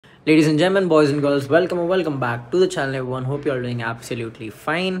Ladies and gentlemen, boys and girls, welcome back to the channel everyone. Hope you are doing absolutely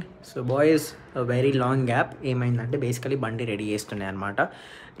fine. So boys, a very long gap. ఏమైందంటే basically బండి ready చేస్తున్నాయి అనమాట.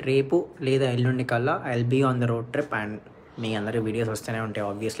 రేపు లేదా ఎల్లుండి కల్లా I will be on the road trip and మీ అందరి videos వస్తూనే ఉంటాయి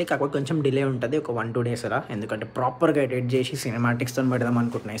ఆబ్వియస్లీ. కాకపోతే కొంచెం డిలే ఉంటుంది, ఒక 1-2 days అలా, ఎందుకంటే ప్రాపర్గా ఎడిట్ చేసి సినిమాటిక్స్తో పెడదాం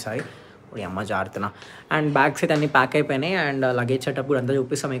అనుకుంటున్నాయి సారి అమ్మ జారుతున్నా. అండ్ బ్యాగ్స్ అయితే అన్ని ప్యాక్ అయిపోయినాయి అండ్ లగేజ్ సెటప్ కూడా అంతా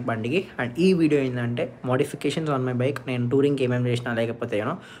చూపిస్తాం మీకు బండికి. అండ్ ఈ వీడియో ఏంటంటే మోడిఫికేషన్స్ ఆన్ మై బైక్, నేను టూరింగ్కి ఏమేమి చేసినా లేకపోతే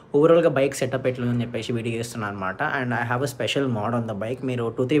ఓవరాల్గా బైక్ సెటప్ ఎట్లుందని చెప్పేసి వీడియో చేస్తున్నాను అనమాట. And I have a special mode on the bike. మీరు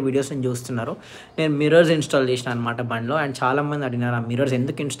 2-3 వీడియోస్ నుంచి చూస్తున్నారు, నేను మిర్రర్స్ ఇన్స్టాల్ చేసిన అనమాట బండిలో. అండ్ చాలామంది అడిగినారు ఆ మిర్రర్స్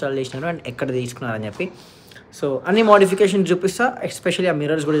ఎందుకు ఇన్స్టాల్ చేసినారు అండ్ ఎక్కడ తీసుకున్నారని చెప్పి. సో అన్ని మోడిఫికేషన్స్ చూపిస్తా, ఎస్పెషల్లీ ఆ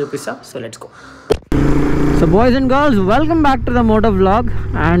మిర్రర్స్ కూడా చూపిస్తా. So let's go. So boys and girls, welcome back to the Motovlog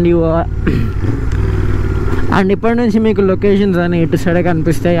and you are and ఇప్పటి నుంచి మీకు లొకేషన్స్ అని ఇటు సైడ్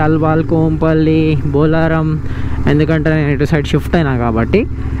కనిపిస్తాయి, అల్వాల్, కోంపల్లి, బోలారం, ఎందుకంటే నేను ఇటు సైడ్ షిఫ్ట్ అయినా కాబట్టి.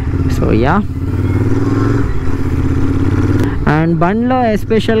 సో యా, అండ్ బండ్లో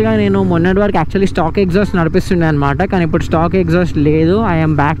ఎస్పెషల్గా నేను మొన్నటి వరకు యాక్చువల్లీ స్టాక్ ఎగ్జాస్ట్ నడిపిస్తుండే అనమాట, కానీ ఇప్పుడు స్టాక్ ఎగ్జాస్ట్ లేదు.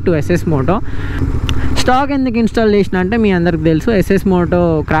 I'm back to SS Moto. Stock ఎందుకు ఇన్స్టాల్ చేసిన అంటే మీ అందరికి తెలుసు, ఎస్ఎస్ మోటో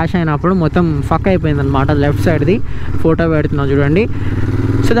క్రాష్ అయినప్పుడు మొత్తం ఫక్ అయిపోయింది అనమాట. లెఫ్ట్ సైడ్ది ఫోటో పెడుతున్నాను చూడండి.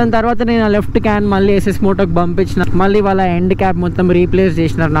 సో దాని తర్వాత నేను ఆ లెఫ్ట్ క్యాన్ మళ్ళీ ఎస్ఎస్ మోటోకి పంపించిన, మళ్ళీ వాళ్ళ ఎండ్ క్యాప్ మొత్తం రీప్లేస్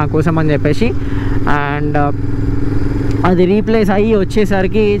చేసినారు నా కోసం అని చెప్పేసి. అండ్ అది రీప్లేస్ అయ్యి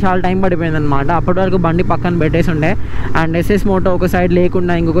వచ్చేసరికి చాలా టైం పడిపోయింది అనమాట. అప్పటి వరకు బండి పక్కన పెట్టేసి ఉండే అండ్ ఎస్ఎస్ మోటో ఒక సైడ్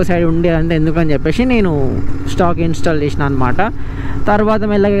లేకుండా ఇంకొక సైడ్ ఉండేదంటే ఎందుకని చెప్పేసి నేను స్టాక్ ఇన్స్టాల్ చేసిన అనమాట. తర్వాత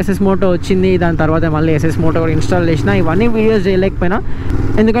మెల్లగా ఎస్ఎస్ మోటో వచ్చింది, దాని తర్వాత మళ్ళీ ఎస్ఎస్ మోటో కూడా ఇన్స్టాల్ చేసిన. ఇవన్నీ వీడియోస్ చేయలేకపోయినా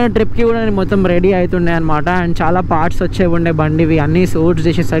ఎందుకంటే ట్రిప్కి కూడా నేను మొత్తం రెడీ అవుతుండే అనమాట. అండ్ చాలా పార్ట్స్ వచ్చేవి ఉండే బండివి, అన్నీ సోర్ట్స్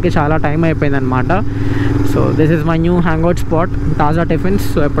చేసేసరికి చాలా టైం అయిపోయింది అనమాట. So this is my new hangout spot, తాజా టిఫిన్స్.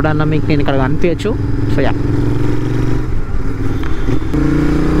 సో ఎప్పుడన్నా మీకు నేను ఇక్కడ కనిపించచ్చు. సో యా,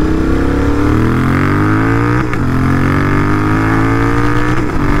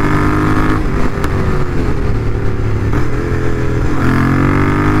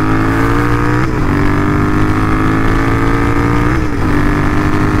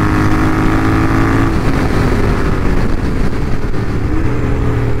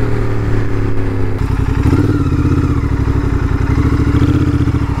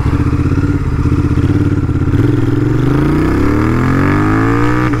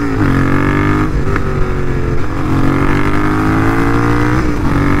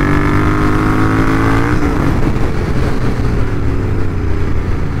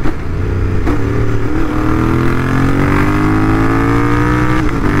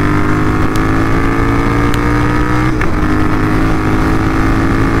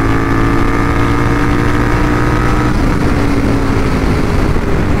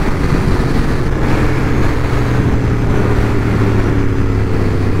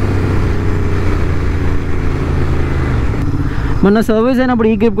 మొన్న సర్వీస్ అయినప్పుడు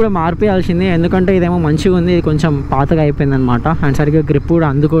ఈ గ్రిప్ కూడా మార్పేయాల్సింది, ఎందుకంటే ఇదేమో మంచిగా ఉంది, ఇది కొంచెం పాతగా అయిపోయింది అనమాట. అండ్ సరిగ్గా గ్రిప్ కూడా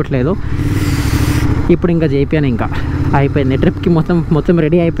అందుకోవట్లేదు. ఇప్పుడు ఇంకా చేపియాను, ఇంకా అయిపోయింది. ట్రిప్కి మొత్తం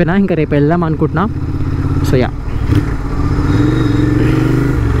రెడీ అయిపోయినా, ఇంకా రేపు వెళ్దాం అనుకుంటున్నా. సో యా,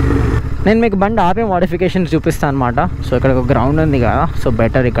 నేను మీకు బండి ఆపే మోడిఫికేషన్స్ చూపిస్తాను అనమాట. సో ఇక్కడ ఒక గ్రౌండ్ ఉంది కదా, సో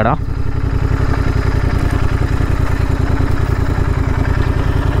బెటర్ ఇక్కడ.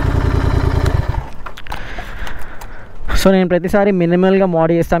 సో నేను ప్రతిసారి మినిమల్గా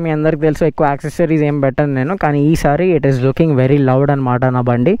మోడ్ చేస్తాను, మీ అందరికి తెలుసు, ఎక్కువ యాక్సెసరీస్ ఏం పెట్టను నేను. కానీ ఈసారి it is looking very loud అనమాట నా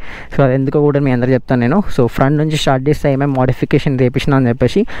బండి. సో అది ఎందుకో కూడా మీ అందరికి చెప్తాను నేను. సో ఫ్రంట్ నుంచి స్టార్ట్ చేస్తే ఏమేమి మోడిఫికేషన్ చేపించిన అని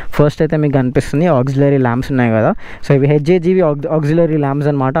చెప్పేసి. ఫస్ట్ అయితే మీకు కనిపిస్తుంది ఆక్సిలరీ ల్యాంప్స్ ఉన్నాయి కదా. సో ఇవి హెచ్ఏజీవి ఆక్సిలరీ ల్యాంప్స్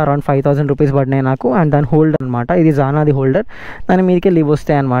అనమాట. అరౌండ్ 5,000 రూపీస్ పడినాయి నాకు. అండ్ దాని హోల్డర్ అనమాట, ఇది జానాది హోల్డర్, దాని మీదకే లీవ్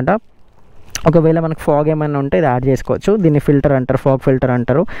వస్తాయి అనమాట. ఒకవేళ మనకు ఫాగ్ ఏమైనా ఉంటే ఇది యాడ్ చేసుకోవచ్చు. దీన్ని ఫిల్టర్ అంటారు, ఫాగ్ ఫిల్టర్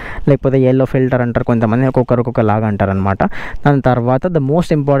అంటారు, లేకపోతే ఎల్లో ఫిల్టర్ అంటారు, కొంతమంది ఒక్కొక్క లాగా అంటారు అనమాట. దాని తర్వాత the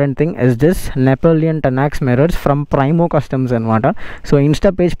most important thing is this Napoleon టెనాక్స్ mirrors from ప్రైమో customs అనమాట. సో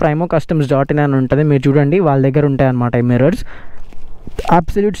ఇన్స్టా పేజ్ primocustomz.in అని ఉంటుంది, మీరు చూడండి, వాళ్ళ దగ్గర ఉంటాయి అనమాట ఈ mirrors.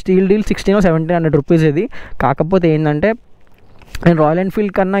 Absolute steel deal, 1600-1700 rupees ఇది. కాకపోతే ఏంటంటే నేను రాయల్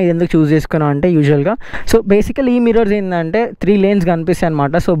ఎన్ఫీల్డ్ కన్నా ఇది ఎందుకు చూస్ చేసుకున్నా అంటే యూజువల్గా, సో బేసికలీ ఈ మిర్రర్స్ ఏంటంటే 3 lanes కనిపిస్తాయి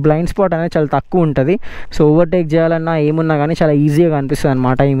అనమాట. సో బ్లైండ్ స్పాట్ అనేది చాలా తక్కువ ఉంటుంది. సో ఓవర్టేక్ చేయాలన్నా ఏమున్నా కానీ చాలా ఈజీగా కనిపిస్తుంది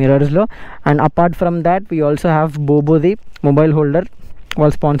అనమాట ఈ మిర్రర్స్లో. And apart from that we also have బోబోది mobile holder,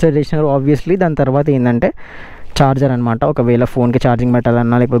 వాళ్ళు స్పాన్సర్ చేసినారు ఆబ్వియస్లీ. దాని తర్వాత ఏంటంటే చార్జర్ అనమాట, ఒకవేళ ఫోన్కి ఛార్జింగ్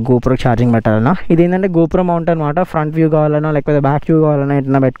పెట్టాలన్నా లేకపోతే గోప్రోకి ఛార్జింగ్ పెట్టాలన్నా. ఇది ఏంటంటే గోప్రో మౌంట్ అనమాట. ఫ్రంట్ వ్యూ కావాలన్నా లేకపోతే బ్యాక్ వ్యూ కావాలన్నా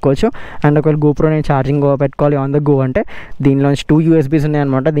ఎట్లా పెట్టుకోవచ్చు. అండ్ ఒకవేళ గోప్రో నేను ఛార్జింగ్ పెట్టుకోవాలి ఆన్ ద గో అంటే దీనిలో నుంచి 2 USBs ఉన్నాయి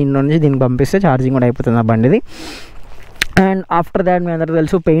అనమాట. దీనిలో నుంచి దీనికి పంపిస్తే ఛార్జింగ్ కూడా అయిపోతుంది ఆ బండిది. అండ్ ఆఫ్టర్ దాట్ మీ అందరికీ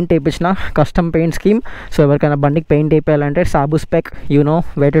తెలుసు పెయింట్ వేయించిన కస్టమ్ పెయింట్ స్కీమ్. సో ఎవరికైనా బండికి పెయింట్ వేయాలంటే Sabuspec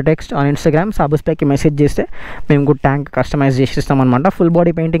way to text on Instagram. Sabuspecకి message చేస్తే మేము కూడా ట్యాంక్ కస్టమైజ్ చేసిస్తాం అనమాట. ఫుల్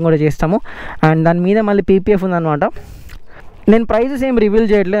బాడీ పెయింటింగ్ కూడా చేస్తాము. అండ్ దాని మీద మళ్ళీ PPF ఉందన్నమాట. నేను ప్రైజెస్ ఏం రివీల్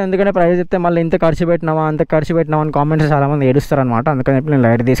చేయట్లేదు, ఎందుకంటే ప్రైస్ చెప్తే మళ్ళీ ఇంత ఖర్చు పెట్టినావా అంత ఖర్చు పెట్టినావా అని కామెంట్స్ చాలామంది ఏడుస్తారనమాట. అందుకని చెప్పి నేను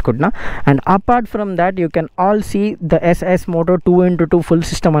లైట్ తీసుకుంటున్నా. And apart from that you can all see the SS Moto 2x2 full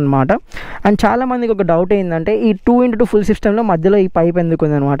system అనమాట. అండ్ చాలామందికి ఒక డౌట్ ఏంటంటే ఈ 2x2 ఫుల్ సిస్టంలో మధ్యలో ఈ పైప్ ఎందుకు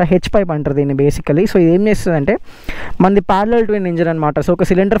ఉందనమాట. హెచ్ పైప్ అంటారు దీన్ని బేసికలీ. సో ఇది ఏం చేస్తుందంటే మనది ప్యారలల్ ట్విన్ ఇంజిన్ అనమాట. సో ఒక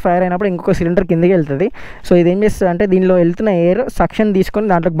సిలిండర్ ఫైర్ అయినప్పుడు ఇంకొక సిలిండర్ కిందకి వెళ్తుంది. సో ఇది ఏం చేస్తుంది అంటే దీనిలో వెళ్తున్న ఎయిర్ సక్షన్ తీసుకొని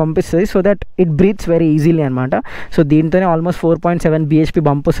దాంట్లోకి పంపిస్తుంది, so that it breathes very easily అనమాట. సో దీంతోనే ఆల్మోస్ట్ 4.7 bhp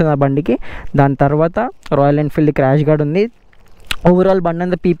బంప్ వస్తుంది ఆ బండికి. దాని తర్వాత రాయల్ ఎన్ఫీల్డ్ క్రాష్ గార్డ్ ఉంది. ఓవరాల్ బండి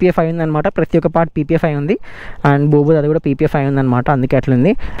అంతా PPF అయి ఉందన్నమాట. ప్రతి ఒక్క పార్ట్ PPF అయి ఉంది. అండ్ బోబోది అది కూడా PPF అయి ఉందన్నమాట, అందుకే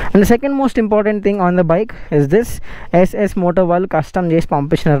అట్లుంది. And second most important thing on the bike is this SS Moto వాళ్ళు కస్టమ్ చేసి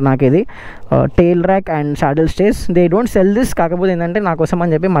పంపించినారు నాకు ఇది tail rack and saddle stays. They don't sell this, కాకపోతే ఏంటంటే నా కోసం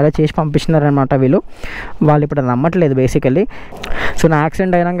అని చెప్పి మళ్ళీ చేసి పంపించినారు అనమాట వీళ్ళు. వాళ్ళు ఇప్పుడు నమ్మట్లేదు బేసికలీ. సో నా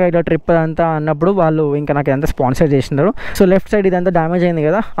యాక్సిడెంట్ అయినాక ఇలా ట్రిప్ అంతా అన్నప్పుడు వాళ్ళు ఇంకా నాకు ఇదంతా స్పాన్సర్ చేసినారు. సో లెఫ్ట్ సైడ్ ఇదంతా డ్యామేజ్ అయింది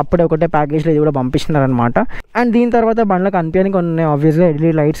కదా, అప్పుడే ఒకటే ప్యాకేజ్లో ఇది కూడా పంపించినారు అనమాట. అండ్ దీని తర్వాత బండ్లకు కనిపించడానికి కొన్ని ఉన్నాయి. ఆబ్వియస్గా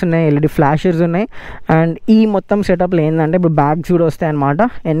LED లైట్స్ ఉన్నాయి, LED ఫ్లాషర్స్ ఉన్నాయి. అండ్ ఈ మొత్తం సెటప్లో ఏంటంటే ఇప్పుడు బ్యాగ్స్ కూడా వస్తాయి అనమాట.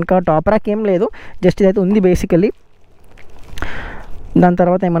 వెనక టాప్ ర్యాక్ ఏం లేదు, జస్ట్ ఇదైతే ఉంది బేసికలీ. దాని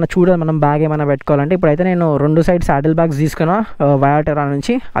తర్వాత ఏమైనా చూడాలి మనం బ్యాగ్ ఏమైనా పెట్టుకోవాలంటే, ఇప్పుడైతే నేను 2 సైడ్ సాడిల్ బ్యాగ్స్ తీసుకున్నా వయాటెరా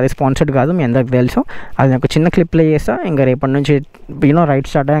నుంచి. అది స్పాన్సర్డ్ కాదు, మీ అందరికి తెలుసు. అది నాకు చిన్న క్లిప్ ప్లే చేస్తా, ఇంకా రేపటి నుంచి రైట్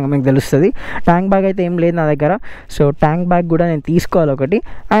స్టార్ట్ అయ్యాక మీకు తెలుస్తుంది. ట్యాంక్ బ్యాగ్ అయితే ఏం లేదు నా దగ్గర, సో ట్యాంక్ బ్యాగ్ కూడా నేను తీసుకోవాలి ఒకటి.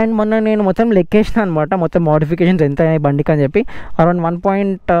 అండ్ మొన్న నేను మొత్తం లెక్కేసిన అనమాట, మొత్తం మోడిఫికేషన్స్ ఎంత అయినాయి బండికి అని చెప్పి. అరౌండ్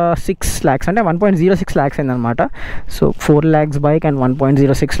 1.6 lakhs అంటే 1.06 lakhs అయిందనమాట. So 4 lakhs bike and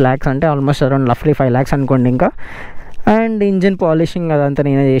 1.06 lakhs అంటే ఆల్మోస్ట్ అరౌండ్ రఫ్లీ 5 lakhs అనుకోండి ఇంకా. అండ్ ఇంజిన్ పాలిషింగ్ అదంతా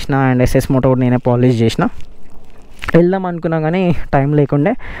నేనే చేసిన, అండ్ SS Moto కూడా నేనే పాలిష్ చేసిన. వెళ్దాం అనుకున్నా కానీ టైం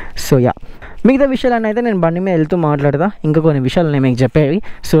లేకుండే. సో యా, మిగతా విషయాలన్నీ అయితే నేను బండి మీద వెళ్తూ మాట్లాడతా. ఇంకా కొన్ని విషయాలు నేను మీకు చెప్పేవి.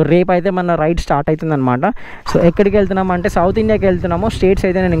 సో రేపు అయితే మన రైడ్ స్టార్ట్ అవుతుంది అనమాట. సో ఎక్కడికి వెళ్తున్నాము అంటే సౌత్ ఇండియాకి వెళ్తున్నాము. స్టేట్స్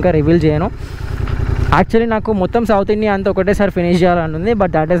అయితే నేను ఇంకా రివీల్ చేయను. యాక్చువల్లీ నాకు మొత్తం సౌత్ ఇండియా అంతా ఒకటేసారి ఫినిష్ చేయాలని ఉంది,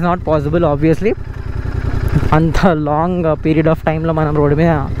 but that is not possible obviously. అంత లాంగ్ పీరియడ్ ఆఫ్ టైంలో మనం రోడ్డు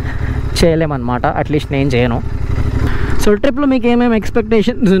మీద చేయలేమన్నమాట, అట్లీస్ట్ నేను చేయను. సో ట్రిప్లో మీకు ఏమేమి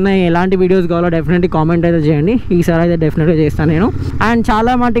ఎక్స్పెక్టేషన్స్ ఉన్నాయి, ఎలాంటి వీడియోస్ కావాలో డెఫినెట్లీ కామెంట్ అయితే చేయండి. ఈసారి అయితే డెఫినెట్గా చేస్తాను నేను. అండ్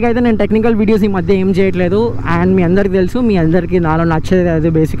చాలా మట్టుకు అయితే నేను టెక్నికల్ వీడియోస్ ఈ మధ్య ఏం చేయట్లేదు. అండ్ మీ అందరికీ తెలుసు, మీ అందరికీ నాలో నచ్చేది అది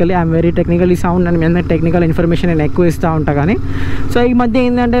basically I'm very technically sound and మీ అందరికి టెక్నికల్ ఇన్ఫర్మేషన్ నేను ఎక్కువ ఇస్తూ ఉంటాను. కానీ సో ఈ మధ్య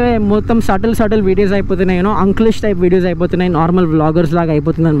ఏంటంటే మొత్తం సటిల్ వీడియోస్ అయిపోతున్నాయి, అంక్లిష్ టైప్ వీడియోస్ అయిపోతున్నాయి, నార్మల్ వ్లాగర్స్ లాగా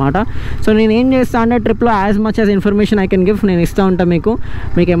అయిపోతుంది అనమాట. సో నేను ఏం చేస్తాను అంటే ట్రిప్లో as much as information I can give నేను ఇస్తూ ఉంటాను మీకు.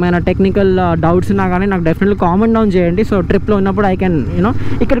 మీకు ఏమైనా టెక్నికల్ డౌట్స్ ఉన్నా కానీ నాకు డెఫినెట్లీ కామెంట్ డౌన్ చేయండి. సో ట్రిప్లో ఉన్నప్పుడు ఐ కెన్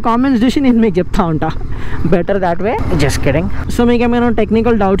ఇక్కడ కామెంట్స్ చూసి నేను మీకు చెప్తా ఉంటా. Better that way, just kidding. So మీకు ఏమైనా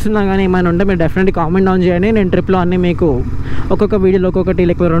టెక్నికల్ డౌట్స్ ఉన్నా కానీ ఏమైనా ఉంటే మీరు డెఫినెట్లీ కామెంట్ డౌన్ చేయండి. నేను ట్రిప్లో అన్నీ మీకు ఒక్కొక్క వీడియోలో ఒక్కొక్కటి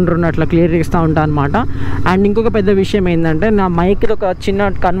లేకపోతే రెండు అట్లా క్లియర్ చేస్తూ ఉంటాను అనమాట. అండ్ ఇంకొక పెద్ద విషయం ఏంటంటే నా మైక్కి ఒక చిన్న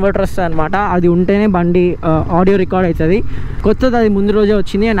కన్వర్టర్ వస్తుంది అనమాట. అది ఉంటేనే బండి ఆడియో రికార్డ్ అవుతుంది. కొత్తది అది ముందు రోజే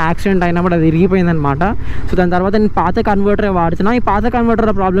వచ్చింది అండ్ యాక్సిడెంట్ అయినప్పుడు అది విరిగిపోయింది అనమాట. సో దాని తర్వాత నేను పాత కన్వర్టరే వాడుతున్నా. ఈ పాత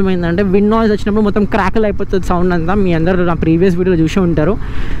కన్వర్టర్ ప్రాబ్లం ఏంటంటే విండ్ నాయిస్ వచ్చినప్పుడు మొత్తం క్రాకల్ అయిపోతుంది సౌండ్ అంతా. మీ అందరూ నా ప్రీవియస్ వీడియోలో చూసి ఉంటారు.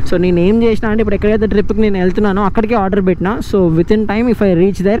 సో నేను ఏం చేసిన అంటే ఇప్పుడు ఎక్కడైతే ట్రిప్కి నేను వెళ్తున్నానో అక్కడికి ఆర్డర్ పెట్టినా. So with in time if I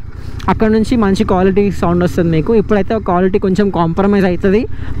reach there అక్కడ నుంచి మంచి క్వాలిటీ సౌండ్ వస్తుంది మీకు. ఇప్పుడైతే క్వాలిటీ కొంచెం కాంప్రమైజ్ అవుతుంది,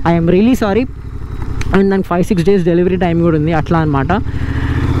 ఐఎమ్ రియలీ సారీ. అండ్ దానికి 5-6 days డెలివరీ టైం కూడా ఉంది అట్లా అనమాట.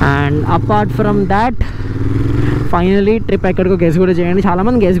 And apart from that finally trip ఎక్కడికో గెస్ కూడా చేయండి.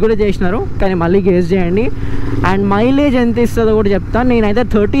 చాలామంది గెస్ కూడా చేసినారు, కానీ మళ్ళీ గెస్ చేయండి. అండ్ మైలేజ్ ఎంత ఇస్తుందో కూడా చెప్తాను. నేనైతే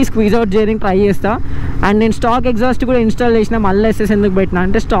 30 స్క్వీజ్ అవుట్ చేయడానికి ట్రై చేస్తాను. అండ్ నేను స్టాక్ ఎగ్జాస్ట్ కూడా ఇన్స్టాల్ చేసిన. మళ్ళీ SS ఎందుకు పెట్టినా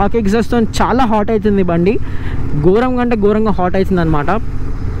అంటే స్టాక్ ఎగ్జాస్ట్తో చాలా హాట్ అవుతుంది బండి, ఘోరం కంటే ఘోరంగా హాట్ అవుతుంది అనమాట.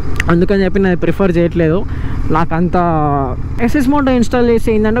 అందుకని చెప్పి నేను ప్రిఫర్ చేయట్లేదు. నాకు అంత SS Moto ఇన్స్టాల్ చేసి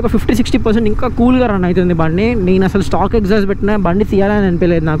ఏంటంటే ఒక 50-60% ఇంకా కూల్గా రన్ అవుతుంది బండి. నేను అసలు స్టాక్ ఎగ్జాస్ట్ పెట్టిన బండి తీయాలని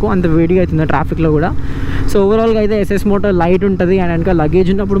అనిపించలేదు నాకు, అంత వేడిగా అవుతుంది ట్రాఫిక్లో కూడా. సో ఓవరాల్గా అయితే SS Moto లైట్ ఉంటుంది. అండ్ ఇంకా లగేజ్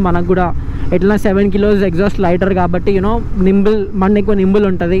ఉన్నప్పుడు మనకు కూడా ఎట్లా 7 kilos ఎగ్జాస్ట్ లైటర్ కాబట్టి బండి ఎక్కువ నింబుల్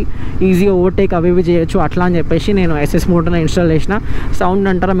ఉంటుంది, ఈజీగా ఓవర్టేక్ అవి ఇవి చేయొచ్చు అట్లా అని చెప్పేసి నేను SS Moto ఇన్స్టాల్ చేసిన. సౌండ్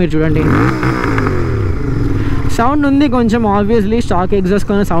అంటారా మీరు చూడండి, సౌండ్ ఉంది కొంచెం. ఆబ్వియస్లీ స్టాక్ ఎగ్జాస్ట్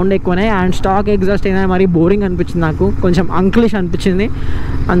కొన్ని సౌండ్ ఎక్కువనే. అండ్ స్టాక్ ఎగ్జాస్ట్ అయినా మరీ బోరింగ్ అనిపించింది నాకు, కొంచెం అంక్లిష్ అనిపించింది.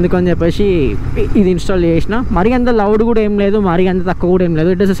 అందుకని చెప్పేసి ఇది ఇన్స్టాల్ చేసిన. మరీ అంత లౌడ్ కూడా ఏం లేదు, మరీ అంత తక్కువ కూడా ఏం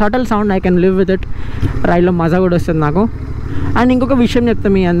లేదు. It is a subtle sound, I can live with it. రైడ్లో మజా కూడా వస్తుంది నాకు. అండ్ ఇంకొక విషయం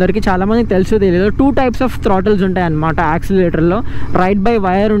చెప్తాను మీ అందరికీ, చాలామందికి తెలుసు తెలియదు, 2 టైప్స్ ఆఫ్ థ్రాటిల్స్ ఉంటాయి అనమాట యాక్సిలరేటర్లో. రైట్ బై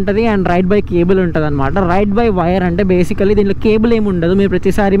వైర్ ఉంటుంది అండ్ రైట్ బై కేబుల్ ఉంటుంది అనమాట. రైట్ బై వైర్ అంటే బేసికలీ దీంట్లో కేబుల్ ఏమి ఉండదు, మీరు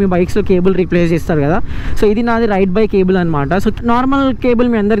ప్రతిసారి మీ బైక్స్లో కేబుల్ రీప్లేస్ చేస్తారు కదా, సో ఇది నాది రైట్ బై కేబుల్ అనమాట. సో నార్మల్ కేబుల్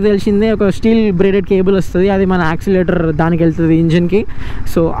మీ అందరికి తెలిసిందే, ఒక స్టీల్ బ్రేడెడ్ కేబుల్ వస్తుంది, అది మన యాక్సిలేటర్ దానికి వెళ్తుంది ఇంజిన్కి.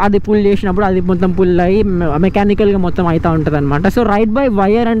 సో అది పుల్ చేసినప్పుడు అది మొత్తం పుల్ అయ్యి మెకానికల్గా మొత్తం అవుతూ ఉంటుంది అనమాట. సో రైట్ బై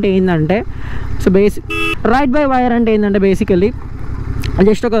వైర్ అంటే ఏంటంటే, రైట్ బై వైర్ అంటే ఏంటంటే బేసికలీ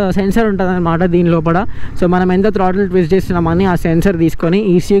జస్ట్ ఒక సెన్సర్ ఉంటుంది అనమాట దీని లోపల. సో మనం ఎంత థ్రాటిల్ ట్విస్ట్ చేస్తున్నామని ఆ సెన్సర్ తీసుకొని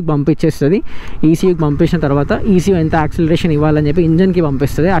ఈసీయూకి పంపించేస్తుంది. ఈసీయూకి పంపించిన తర్వాత ఈసీయూ ఎంత యాక్సిలరేషన్ ఇవ్వాలని చెప్పి ఇంజన్కి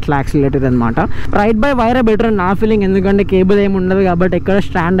పంపిస్తుంది, అట్లా యాక్సిలరేటర్ అనమాట. రైట్ బై వైరే బెటర్ అని నా ఫీలింగ్, ఎందుకంటే కేబుల్ ఏమి ఉండదు కాబట్టి ఎక్కడ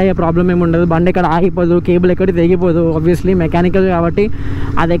స్టాండ్ అయ్యే ప్రాబ్లం ఏమి ఉండదు, బండి ఎక్కడ ఆగిపోదు, కేబుల్ ఎక్కడ తెగిపోదు. ఆబ్వియస్లీ మెకానికల్ కాబట్టి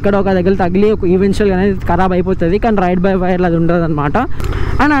అది ఎక్కడ ఒక దగ్గర తగిలి ఒక ఈవెన్చువల్గా అనేది ఖరాబ్ అయిపోతుంది, కానీ రైట్ బై వైర్లో అది ఉండదు అనమాట.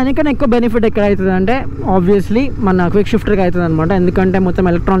 అండ్ అందుకని ఎక్కువ బెనిఫిట్ ఎక్కడ అవుతుంది అంటే ఆబ్వియస్లీ మన క్విక్ షిఫ్టర్కి అవుతుంది అనమాట, ఎందుకంటే మొత్తం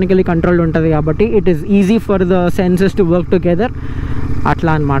ఎలక్ట్రానికలీ కంట్రోల్డ్ ఉంటుంది కాబట్టి it is easy for the senses to work together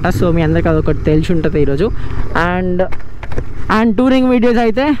అట్లా అనమాట. సో మీ అందరికీ అదొకటి తెలిసి ఉంటుంది ఈరోజు. అండ్ టూరింగ్ వీడియోస్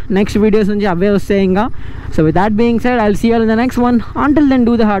అయితే నెక్స్ట్ వీడియోస్ నుంచి అవే వస్తాయి ఇంకా. So with that being said, I'll see you in the next one. Until then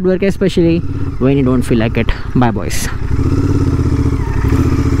do the hard work, especially when you don't feel like it. Bye boys.